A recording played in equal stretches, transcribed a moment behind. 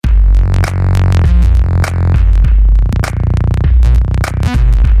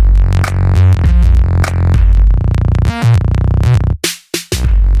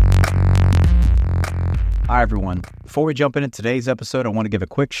Hi, everyone. Before we jump into today's episode, I want to give a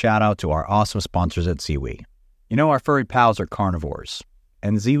quick shout out to our awesome sponsors at Ziwi. You know, our furry pals are carnivores,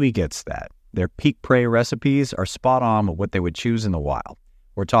 and Ziwi gets that. Their peak prey recipes are spot on with what they would choose in the wild.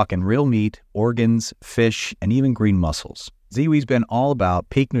 We're talking real meat, organs, fish, and even green mussels. Ziwi's been all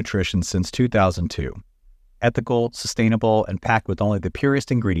about peak nutrition since 2002. Ethical, sustainable, and packed with only the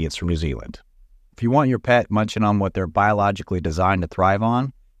purest ingredients from New Zealand. If you want your pet munching on what they're biologically designed to thrive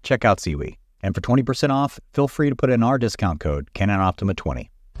on, check out Ziwi. And for 20% off, feel free to put in our discount code, CanonOptima20.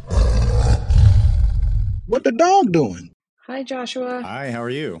 What the dog doing? Hi, Joshua. Hi, how are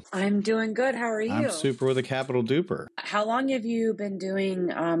you? I'm doing good. How are you? I'm super with a capital duper. How long have you been doing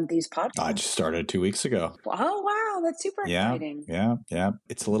these podcasts? I just started 2 weeks ago. Oh, wow. That's super exciting. Yeah.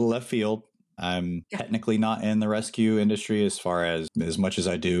 It's a little left field. I'm technically not in the rescue industry as much as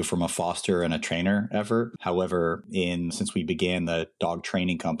I do from a foster and a trainer effort. However, since we began the dog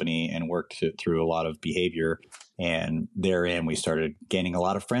training company and worked through a lot of behavior, and therein we started gaining a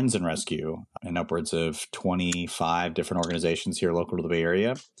lot of friends in rescue and upwards of 25 different organizations here local to the Bay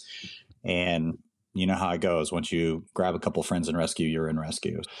Area. And you know how it goes. Once you grab a couple friends in rescue, you're in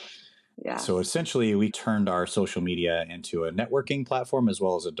rescue. Yeah. So essentially, we turned our social media into a networking platform as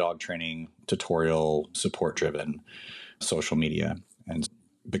well as a dog training tutorial support-driven social media. And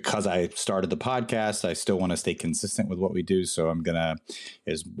because I started the podcast, I still want to stay consistent with what we do. So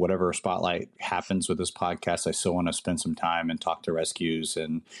whatever spotlight happens with this podcast, I still want to spend some time and talk to rescues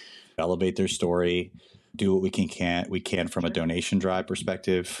and elevate their story, do what we can from a donation drive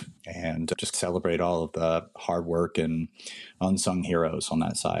perspective, and just celebrate all of the hard work and unsung heroes on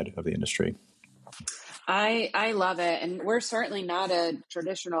that side of the industry. I love it. And we're certainly not a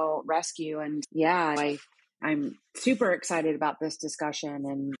traditional rescue. And I'm super excited about this discussion.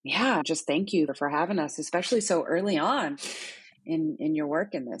 And just thank you for having us, especially so early on in your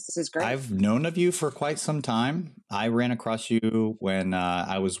work in this. This is great. I've known of you for quite some time. I ran across you when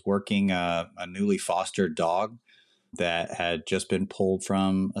I was working a newly fostered dog that had just been pulled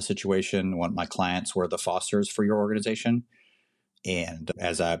from a situation. One of my clients were the fosters for your organization. And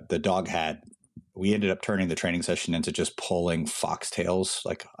we ended up turning the training session into just pulling foxtails.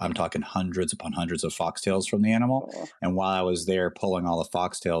 Like I'm talking hundreds upon hundreds of foxtails from the animal. Cool. And while I was there pulling all the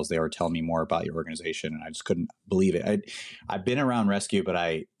foxtails, they were telling me more about your organization. And I just couldn't believe it. I've been around rescue, but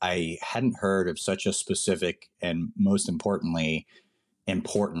I hadn't heard of such a specific and most importantly,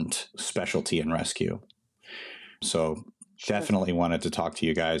 important specialty in rescue. So definitely wanted to talk to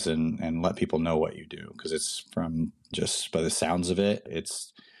you guys and let people know what you do. Because it's from just by the sounds of it,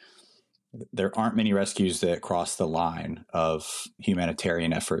 there aren't many rescues that cross the line of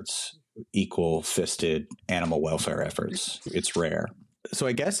humanitarian efforts, equal fisted animal welfare efforts. It's rare. So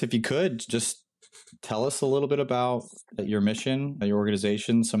I guess if you could just tell us a little bit about your mission, your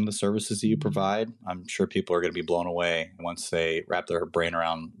organization, some of the services that you provide. I'm sure people are going to be blown away once they wrap their brain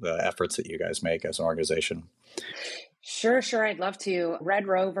around the efforts that you guys make as an organization. Sure. I'd love to. Red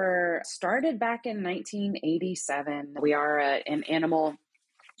Rover started back in 1987. We are an animal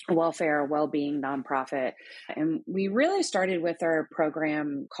welfare, well-being nonprofit. And we really started with our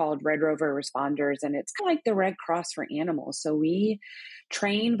program called Red Rover Responders, and it's kind of like the Red Cross for animals. So we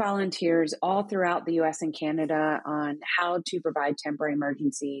train volunteers all throughout the US and Canada on how to provide temporary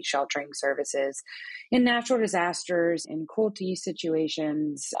emergency sheltering services in natural disasters, in cruelty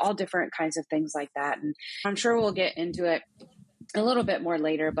situations, all different kinds of things like that. And I'm sure we'll get into it a little bit more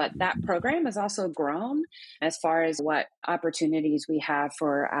later, but that program has also grown as far as what opportunities we have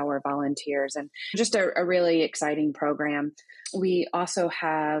for our volunteers, and just a really exciting program. We also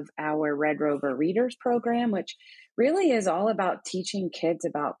have our Red Rover Readers program, which really is all about teaching kids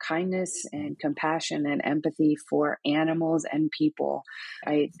about kindness and compassion and empathy for animals and people.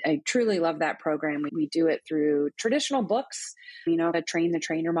 I truly love that program. We do it through traditional books, a train the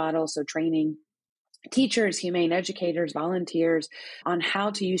trainer model. So training teachers, humane educators, volunteers on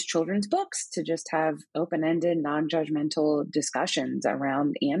how to use children's books to just have open-ended, non-judgmental discussions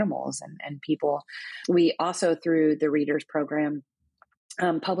around animals and people. We also, through the Readers program,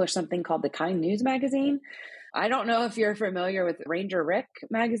 publish something called the Kind News magazine. I don't know if you're familiar with Ranger Rick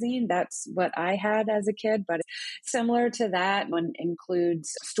magazine. That's what I had as a kid, but similar to that, one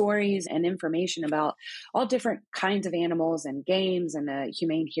includes stories and information about all different kinds of animals and games and a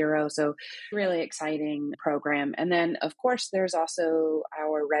humane hero. So really exciting program. And then, of course, there's also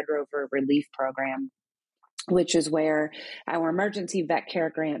our Red Rover Relief program, which is where our emergency vet care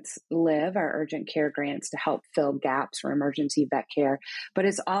grants live, our urgent care grants to help fill gaps for emergency vet care. But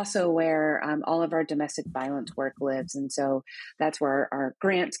it's also where all of our domestic violence work lives. And so that's where our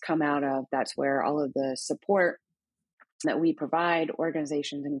grants come out of. That's where all of the support that we provide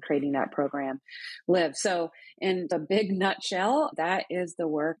organizations in creating that program live. So in the big nutshell, that is the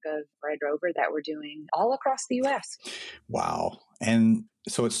work of Red Rover that we're doing all across the US. Wow. And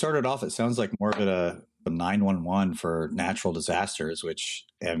so it started off, it sounds like more of a 911 for natural disasters, which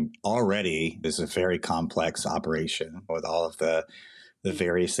already is a very complex operation with all of the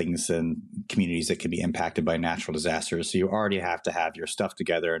various things and communities that can be impacted by natural disasters. So you already have to have your stuff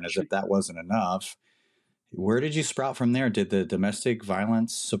together. And as if that wasn't enough, where did you sprout from there? Did the domestic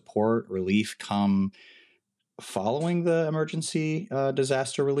violence support relief come following the emergency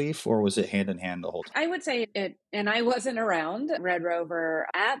disaster relief, or was it hand in hand the whole time? I would say it, and I wasn't around Red Rover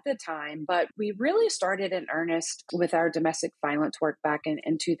at the time, but we really started in earnest with our domestic violence work back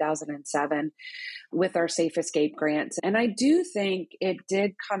in 2007 with our Safe Escape grants. And I do think it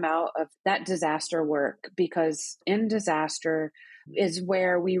did come out of that disaster work, because in disaster is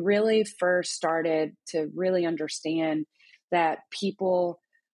where we really first started to really understand that people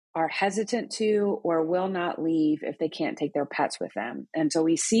are hesitant to or will not leave if they can't take their pets with them. And so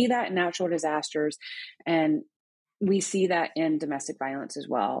we see that in natural disasters, and we see that in domestic violence as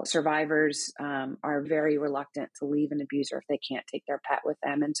well. Survivors are very reluctant to leave an abuser if they can't take their pet with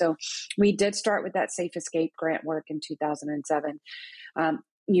them. And so we did start with that Safe Escape grant work in 2007.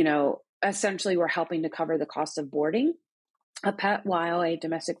 Essentially, we're helping to cover the cost of boarding a pet while a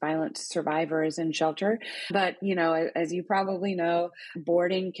domestic violence survivor is in shelter. But, as you probably know,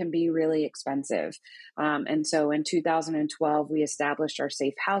 boarding can be really expensive. And so in 2012, we established our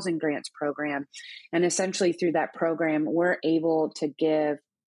Safe Housing Grants program. And essentially through that program, we're able to give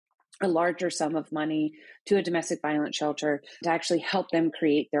a larger sum of money to a domestic violence shelter to actually help them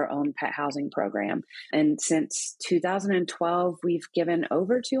create their own pet housing program. And since 2012, we've given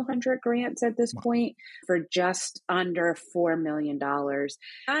over 200 grants at this point for just under $4 million.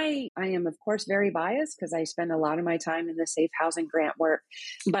 I am, of course, very biased because I spend a lot of my time in the safe housing grant work,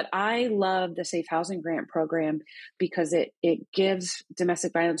 but I love the safe housing grant program because it gives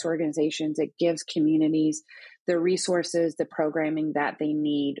domestic violence organizations, it gives communities the resources, the programming that they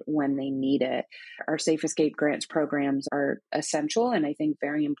need when they need it. Our Safe Escape Grants programs are essential and I think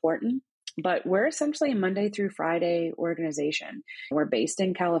very important, but we're essentially a Monday through Friday organization. We're based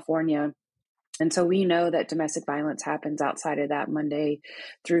in California. And so we know that domestic violence happens outside of that Monday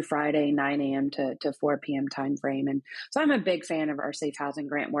through Friday, 9 a.m. to 4 p.m. time frame. And so I'm a big fan of our safe housing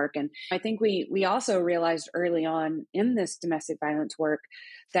grant work. And I think we also realized early on in this domestic violence work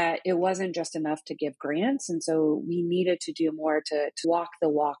that it wasn't just enough to give grants. And so we needed to do more to walk the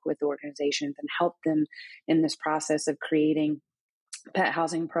walk with organizations and help them in this process of creating pet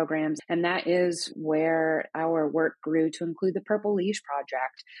housing programs. And that is where our work grew to include the Purple Leash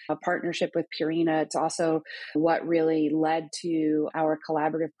Project, a partnership with Purina. It's also what really led to our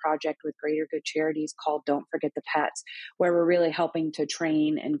collaborative project with Greater Good Charities called Don't Forget the Pets, where we're really helping to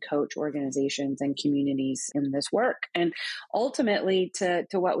train and coach organizations and communities in this work. And ultimately to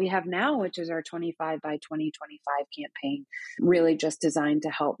what we have now, which is our 25 by 2025 campaign, really just designed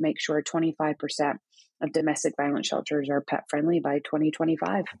to help make sure 25% of domestic violence shelters are pet friendly by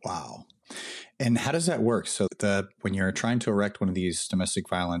 2025. Wow. And how does that work? So when you're trying to erect one of these domestic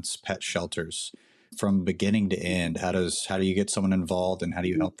violence pet shelters, from beginning to end, how do you get someone involved and how do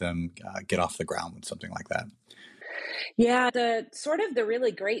you help them get off the ground with something like that? Yeah, the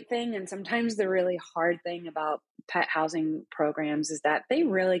really great thing and sometimes the really hard thing about pet housing programs is that they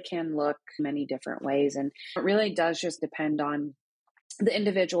really can look many different ways. And it really does just depend on the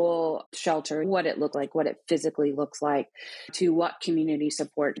individual shelter, what it looked like, what it physically looks like, to what community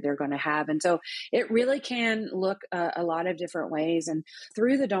support they're going to have. And so it really can look a lot of different ways. And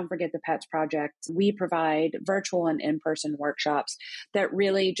through the Don't Forget the Pets project, we provide virtual and in-person workshops that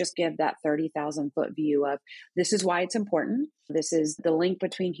really just give that 30,000 foot view of this is why it's important. This is the link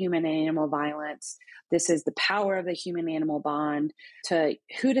between human and animal violence. This is the power of the human animal bond, to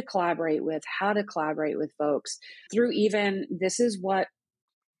who to collaborate with, how to collaborate with folks, through even this is what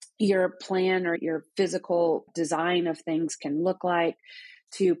your plan or your physical design of things can look like,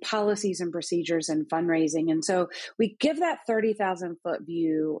 to policies and procedures and fundraising. And so we give that 30,000 foot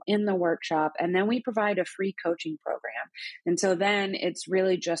view in the workshop, and then we provide a free coaching program. And so then it's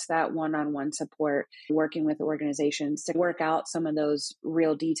really just that one-on-one support, working with organizations to work out some of those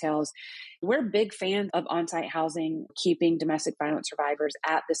real details. We're big fans of on-site housing, keeping domestic violence survivors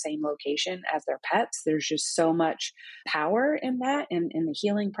at the same location as their pets. There's just so much power in that, in the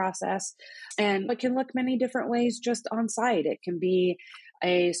healing process. And it can look many different ways just on site. It can be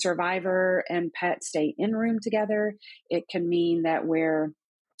a survivor and pet stay in room together. It can mean that we're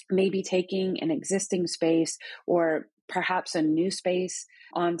maybe taking an existing space or perhaps a new space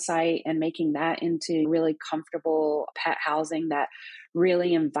on site and making that into really comfortable pet housing that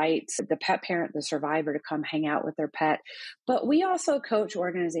really invites the pet parent, the survivor, to come hang out with their pet. But we also coach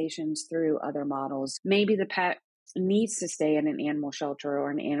organizations through other models. Maybe the pet needs to stay in an animal shelter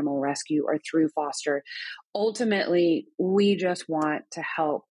or an animal rescue or through foster. Ultimately, we just want to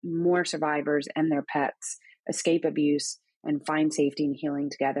help more survivors and their pets escape abuse and find safety and healing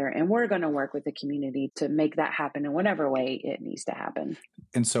together. And we're going to work with the community to make that happen in whatever way it needs to happen.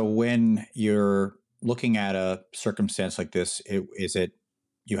 And so when you're looking at a circumstance like this, is it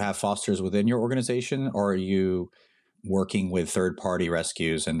you have fosters within your organization, or are you working with third-party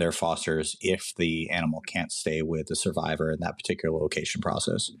rescues and their fosters if the animal can't stay with the survivor in that particular location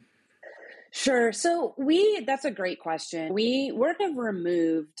process? Sure. So that's a great question. We're kind of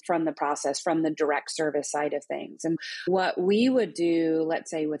removed from the process, from the direct service side of things. And what we would do,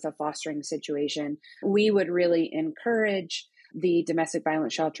 let's say with a fostering situation, we would really encourage the domestic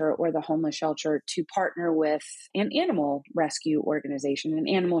violence shelter or the homeless shelter to partner with an animal rescue organization, an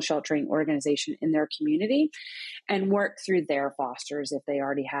animal sheltering organization in their community, and work through their fosters if they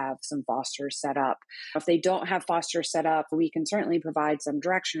already have some fosters set up. If they don't have fosters set up, we can certainly provide some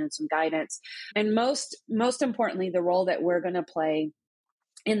direction and some guidance. And most importantly, the role that we're going to play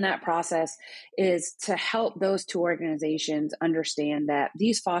in that process is to help those two organizations understand that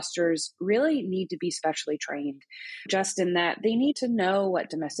these fosters really need to be specially trained, just in that they need to know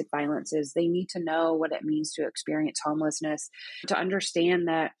what domestic violence is. They need to know what it means to experience homelessness, to understand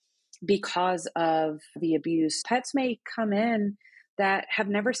that because of the abuse, pets may come in that have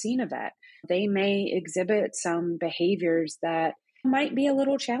never seen a vet. They may exhibit some behaviors that might be a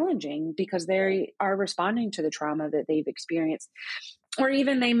little challenging because they are responding to the trauma that they've experienced. Or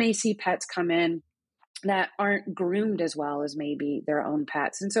even they may see pets come in that aren't groomed as well as maybe their own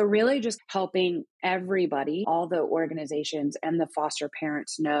pets. And so really just helping everybody, all the organizations and the foster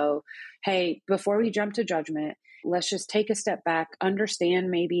parents know, hey, before we jump to judgment, let's just take a step back, understand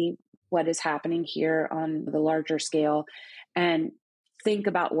maybe what is happening here on the larger scale, and think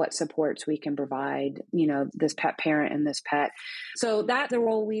about what supports we can provide, this pet parent and this pet. So that's the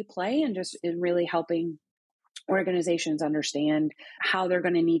role we play, and just in really helping organizations understand how they're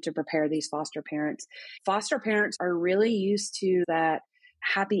going to need to prepare these foster parents. Foster parents are really used to that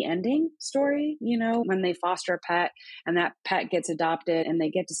happy ending story, when they foster a pet and that pet gets adopted and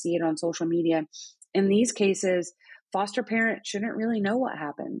they get to see it on social media. In these cases, foster parents shouldn't really know what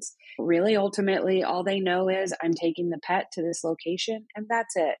happens. Really, ultimately, all they know is I'm taking the pet to this location and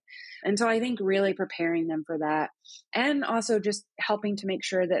that's it. And so I think really preparing them for that, and also just helping to make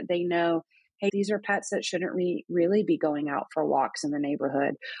sure that they know, hey, these are pets that shouldn't really be going out for walks in the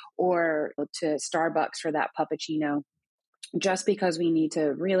neighborhood or to Starbucks for that puppuccino, just because we need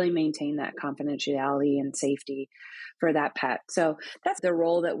to really maintain that confidentiality and safety for that pet. So that's the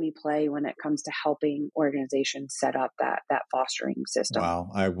role that we play when it comes to helping organizations set up that fostering system.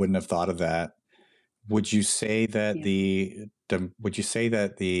 Wow, I wouldn't have thought of that. Would you say that would you say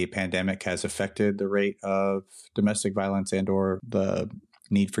that the pandemic has affected the rate of domestic violence and or the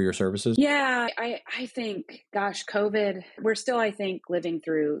need for your services? Yeah, I think, gosh, COVID, we're still, I think, living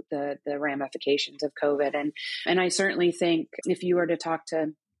through the ramifications of COVID. And I certainly think if you were to talk to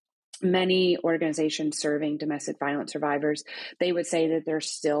many organizations serving domestic violence survivors, they would say that they're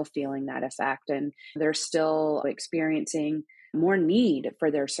still feeling that effect and they're still experiencing more need for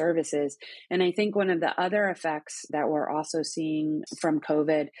their services. And I think one of the other effects that we're also seeing from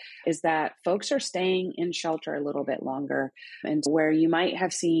COVID is that folks are staying in shelter a little bit longer. And where you might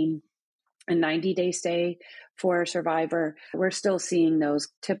have seen a 90-day stay for a survivor, we're still seeing those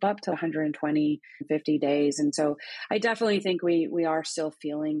tip up to 120, 50 days. And so I definitely think we are still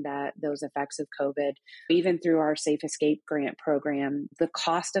feeling those effects of COVID. Even through our Safe Escape grant program, the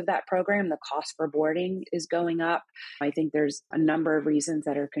cost of that program, the cost for boarding is going up. I think there's a number of reasons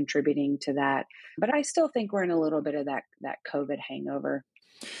that are contributing to that. But I still think we're in a little bit of that COVID hangover.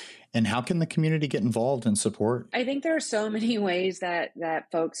 And how can the community get involved and support? I think there are so many ways that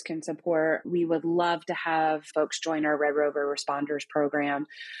folks can support. We would love to have folks join our Red Rover Responders program.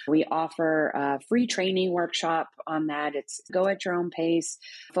 We offer a free training workshop on that. It's go at your own pace.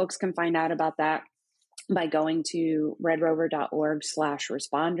 Folks can find out about that by going to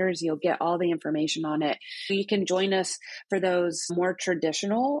redrover.org/responders. You'll get all the information on it. You can join us for those more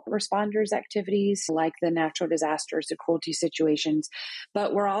traditional responders activities like the natural disasters, the cruelty situations.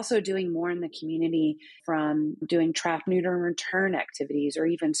 But we're also doing more in the community, from doing trap, neuter, and return activities, or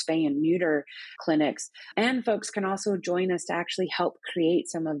even spay and neuter clinics. And folks can also join us to actually help create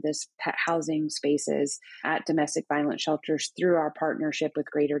some of this pet housing spaces at domestic violence shelters through our partnership with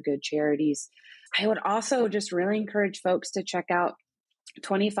Greater Good Charities. I would also just really encourage folks to check out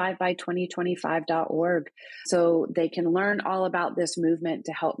 25by2025.org so they can learn all about this movement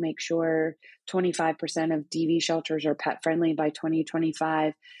to help make sure 25% of DV shelters are pet friendly by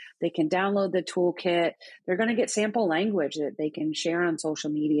 2025. They can download the toolkit. They're going to get sample language that they can share on social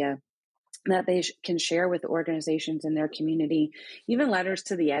media, that they can share with organizations in their community, even letters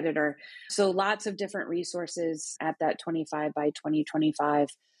to the editor. So lots of different resources at that 25 by 2025.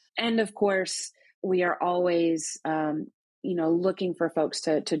 And of course, we are always, looking for folks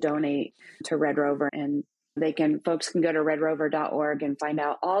to donate to Red Rover, and folks can go to redrover.org and find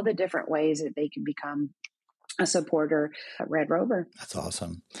out all the different ways that they can become a supporter at Red Rover. That's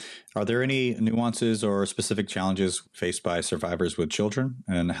awesome. Are there any nuances or specific challenges faced by survivors with children?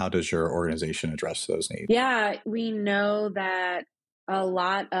 And how does your organization address those needs? Yeah, we know that a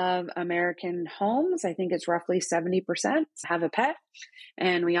lot of American homes, I think it's roughly 70%, have a pet.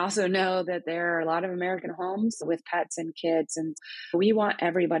 And we also know that there are a lot of American homes with pets and kids. And we want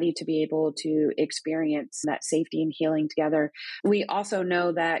everybody to be able to experience that safety and healing together. We also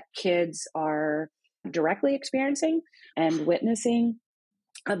know that kids are directly experiencing and witnessing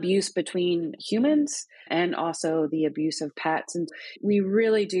abuse between humans and also the abuse of pets. And we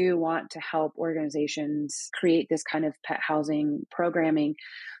really do want to help organizations create this kind of pet housing programming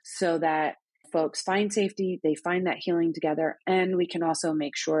so that folks find safety, they find that healing together, and we can also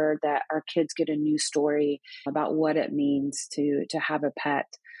make sure that our kids get a new story about what it means to have a pet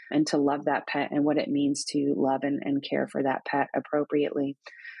and to love that pet and what it means to love and care for that pet appropriately.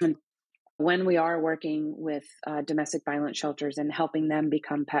 And when we are working with domestic violence shelters and helping them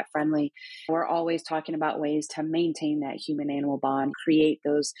become pet friendly, we're always talking about ways to maintain that human-animal bond, create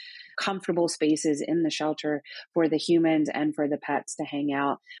those comfortable spaces in the shelter for the humans and for the pets to hang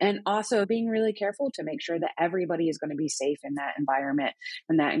out, and also being really careful to make sure that everybody is going to be safe in that environment.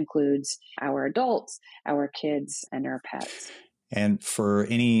 And that includes our adults, our kids, and our pets. And for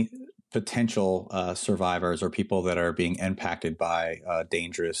any potential survivors or people that are being impacted by a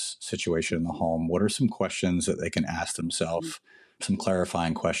dangerous situation in the home, what are some questions that they can ask themselves, some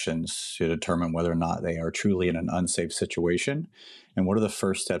clarifying questions to determine whether or not they are truly in an unsafe situation? And what are the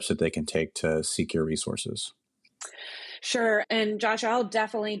first steps that they can take to seek your resources? Sure. And Josh, I'll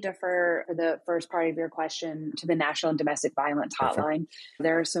definitely defer the first part of your question to the National Domestic Violence Hotline.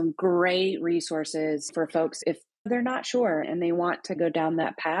 There are some great resources for folks if they're not sure and they want to go down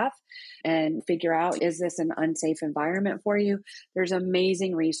that path and figure out, is this an unsafe environment for you? There's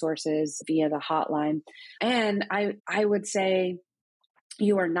amazing resources via the hotline. And I would say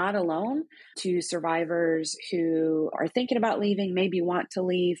you are not alone. To survivors who are thinking about leaving, maybe want to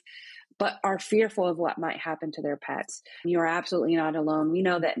leave, but are fearful of what might happen to their pets. You are absolutely not alone. We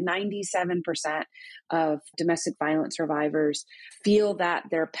know that 97% of domestic violence survivors feel that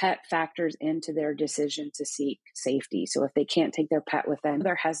their pet factors into their decision to seek safety. So if they can't take their pet with them,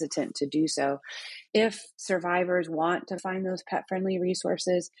 they're hesitant to do so. If survivors want to find those pet-friendly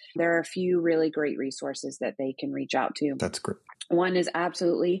resources, there are a few really great resources that they can reach out to. That's great. One is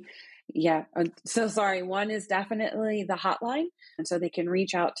absolutely One is definitely the hotline. And so they can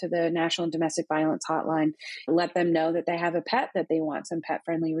reach out to the National Domestic Violence Hotline, let them know that they have a pet, that they want some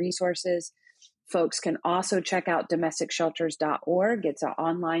pet-friendly resources. Folks can also check out domesticshelters.org. It's an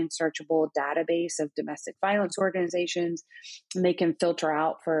online searchable database of domestic violence organizations, and they can filter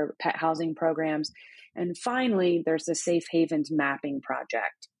out for pet housing programs. And finally, there's the Safe Havens Mapping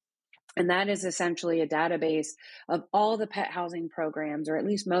Project. And that is essentially a database of all the pet housing programs, or at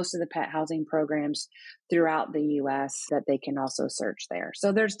least most of the pet housing programs throughout the U.S. that they can also search there.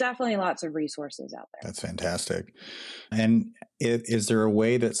 So there's definitely lots of resources out there. That's fantastic. And is there a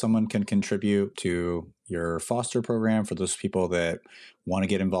way that someone can contribute to your foster program for those people that want to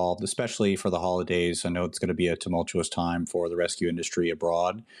get involved, especially for the holidays? I know it's going to be a tumultuous time for the rescue industry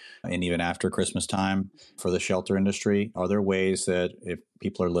abroad and even after Christmas time for the shelter industry. Are there ways that if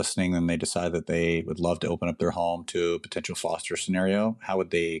people are listening and they decide that they would love to open up their home to a potential foster scenario, how would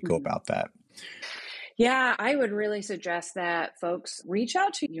they go about that? Yeah, I would really suggest that folks reach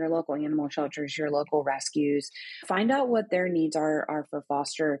out to your local animal shelters, your local rescues, find out what their needs are for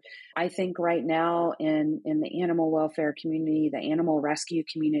foster. I think right now in the animal welfare community, the animal rescue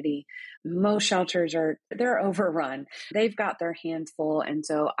community, most shelters they're overrun. They've got their hands full. And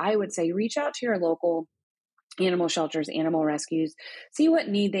so I would say reach out to your local animal shelters, animal rescues, see what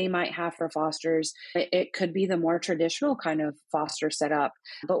need they might have for fosters. It could be the more traditional kind of foster setup,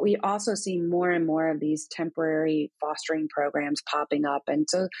 but we also see more and more of these temporary fostering programs popping up. And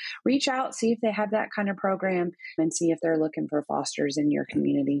so reach out, see if they have that kind of program, and see if they're looking for fosters in your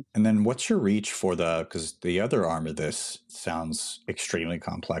community. And then what's your reach for because the other arm of this sounds extremely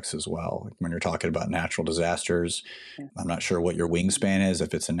complex as well. When you're talking about natural disasters, Yeah. I'm not sure what your wingspan is,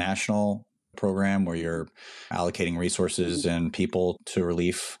 if it's a national program where you're allocating resources and people to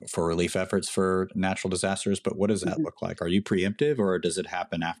relief efforts for natural disasters. But what does that look like? Are you preemptive, or does it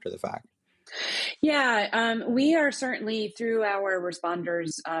happen after the fact? Yeah, we are certainly, through our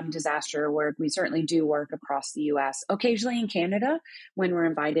responders disaster work, we certainly do work across the U.S., occasionally in Canada when we're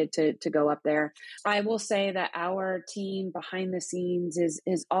invited to go up there. I will say that our team behind the scenes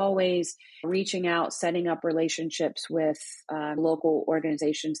is always reaching out, setting up relationships with local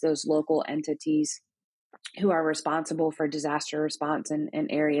organizations, those local entities who are responsible for disaster response in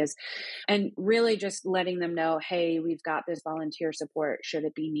areas, and really just letting them know, hey, we've got this volunteer support should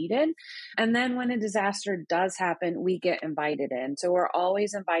it be needed. And then when a disaster does happen, we get invited in. So we're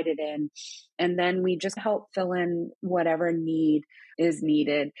always invited in. And then we just help fill in whatever need is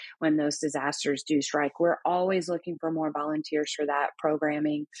needed when those disasters do strike. We're always looking for more volunteers for that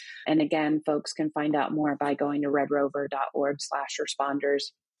programming. And again, folks can find out more by going to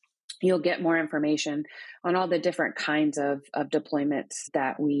redrover.org/responders. You'll get more information on all the different kinds of deployments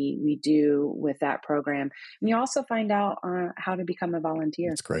that we do with that program. And you also find out how to become a volunteer.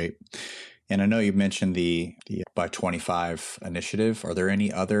 That's great. And I know you mentioned the by 25 initiative. Are there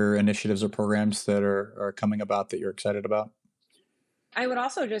any other initiatives or programs that are coming about that you're excited about? I would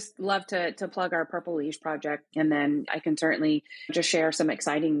also just love to plug our Purple Leash project, and then I can certainly just share some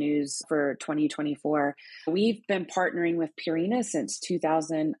exciting news for 2024. We've been partnering with Purina since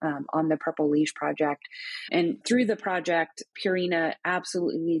 2000 on the Purple Leash project. And through the project, Purina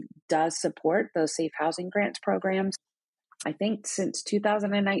absolutely does support those safe housing grants programs. I think since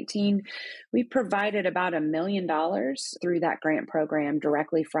 2019, we provided about $1 million through that grant program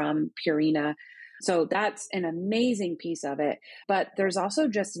directly from Purina. So that's an amazing piece of it. But there's also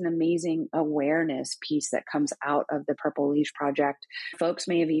just an amazing awareness piece that comes out of the Purple Leash project. Folks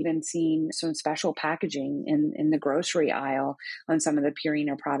may have even seen some special packaging in the grocery aisle on some of the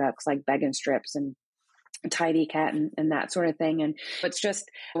Purina products like Beg Strips and Tidy Cat and that sort of thing. And it's just,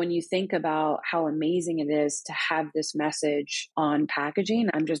 when you think about how amazing it is to have this message on packaging,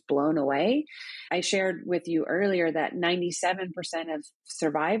 I'm just blown away. I shared with you earlier that 97% of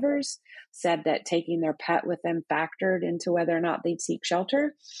survivors said that taking their pet with them factored into whether or not they'd seek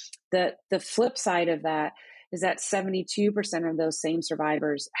shelter. The flip side of that is that 72% of those same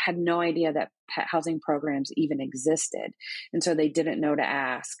survivors had no idea that pet housing programs even existed. And so they didn't know to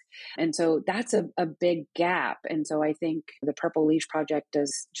ask. And so that's a big gap. And so I think the Purple Leash Project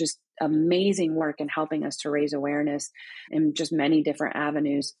does just amazing work in helping us to raise awareness in just many different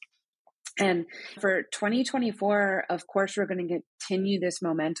avenues. And for 2024, of course, we're going to continue this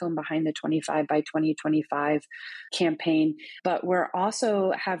momentum behind the 25 by 2025 campaign, but we're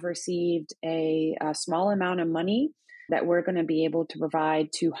also have received a small amount of money that we're going to be able to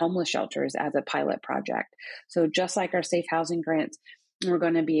provide to homeless shelters as a pilot project. So just like our safe housing grants, we're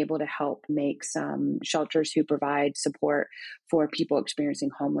going to be able to help make some shelters who provide support for people experiencing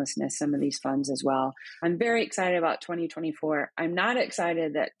homelessness, some of these funds as well. I'm very excited about 2024. I'm not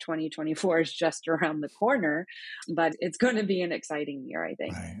excited that 2024 is just around the corner, but it's going to be an exciting year, I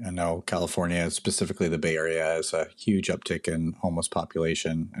think. I know California, specifically the Bay Area, has a huge uptick in homeless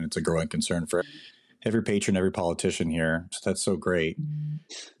population, and it's a growing concern for every patron, every politician here. So that's so great.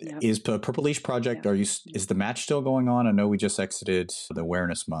 Yep. Is Purple Leash Project, is the match still going on? I know we just exited the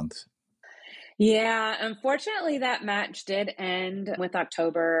Awareness Month. Yeah, unfortunately, that match did end with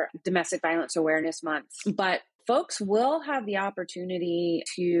October, Domestic Violence Awareness Month. But folks will have the opportunity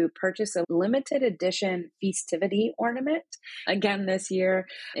to purchase a limited edition festivity ornament again this year.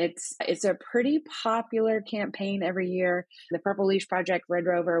 It's a pretty popular campaign every year. The Purple Leash Project Red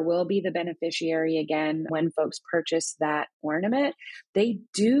Rover will be the beneficiary again when folks purchase that ornament. They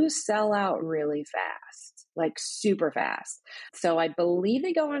do sell out really fast, like super fast. So I believe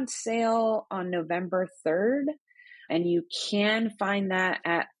they go on sale on November 3rd. And you can find that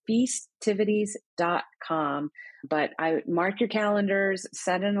at feastivities.com. But I would mark your calendars,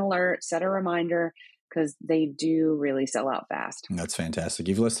 set an alert, set a reminder, because they do really sell out fast. That's fantastic.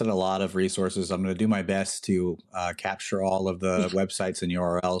 You've listed a lot of resources. I'm going to do my best to capture all of the websites and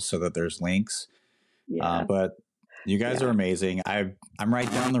URLs so that there's links. Yeah. But you guys are amazing. I'm right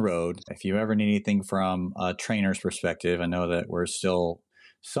down the road. If you ever need anything from a trainer's perspective, I know that we're still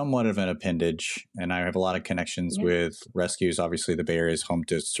somewhat of an appendage. And I have a lot of connections with rescues. Obviously, the Bay Area is home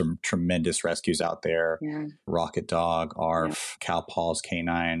to some tremendous rescues out there. Yeah. Rocket Dog, ARF, Cal Paul's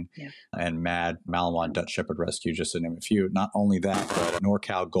Canine, and MAD, Malinois Dutch Shepherd Rescue, just to name a few. Not only that, but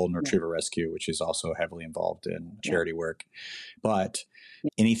NorCal Golden Retriever Rescue, which is also heavily involved in charity work. But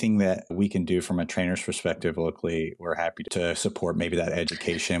anything that we can do from a trainer's perspective locally, we're happy to support maybe that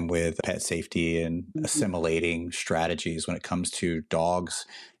education with pet safety and assimilating strategies when it comes to dogs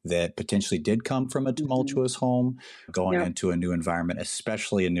that potentially did come from a tumultuous home, going into a new environment,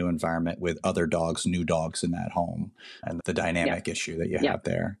 especially a new environment with other dogs, new dogs in that home, and the dynamic issue that you have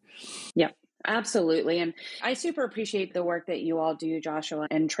there. Yep. Absolutely. And I super appreciate the work that you all do, Joshua,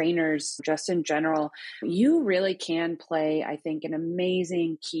 and trainers just in general. You really can play, I think, an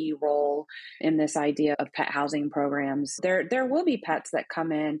amazing key role in this idea of pet housing programs. There will be pets that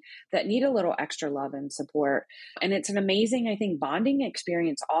come in that need a little extra love and support. And it's an amazing, I think, bonding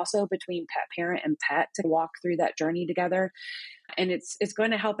experience also between pet parent and pet to walk through that journey together. And it's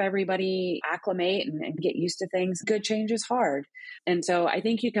going to help everybody acclimate and get used to things. Good change is hard. And so I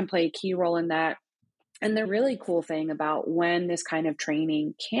think you can play a key role in that. And the really cool thing about when this kind of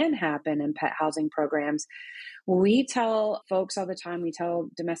training can happen in pet housing programs, we tell folks all the time, we tell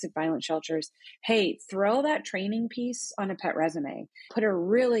domestic violence shelters, hey, throw that training piece on a pet resume. Put a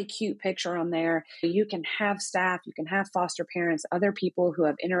really cute picture on there. You can have staff, you can have foster parents, other people who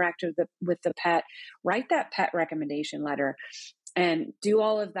have interacted with the pet. Write that pet recommendation letter and do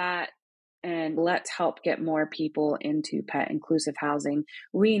all of that. And let's help get more people into pet inclusive housing.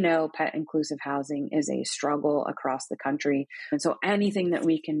 We know pet inclusive housing is a struggle across the country. And so anything that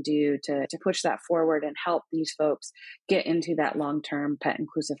we can do to push that forward and help these folks get into that long-term pet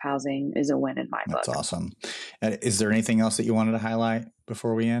inclusive housing is a win in my book. That's awesome. Is there anything else that you wanted to highlight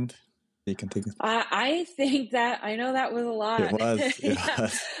before we end? You can think of? I think that, I know that was a lot. It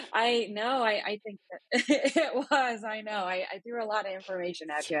was. I know. I think that it was. I know. I threw a lot of information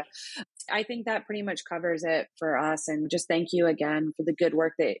at you. I think that pretty much covers it for us. And just thank you again for the good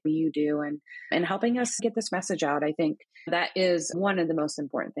work that you do and helping us get this message out. I think that is one of the most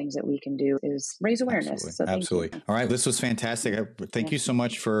important things that we can do is raise awareness. Absolutely. So Absolutely. All right. This was fantastic. Thank you so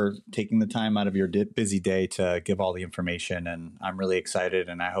much for taking the time out of your busy day to give all the information. And I'm really excited.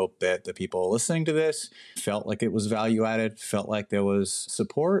 And I hope that the people listening to this felt like it was value added, felt like there was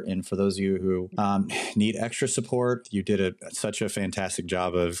support. And for those of you who need extra support, you did such a fantastic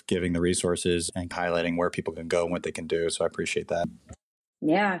job of giving the resources and highlighting where people can go and what they can do. So I appreciate that.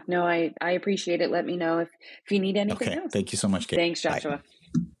 Yeah, no, I appreciate it. Let me know if you need anything else. Thank you so much, Kate. Thanks, Joshua. Bye.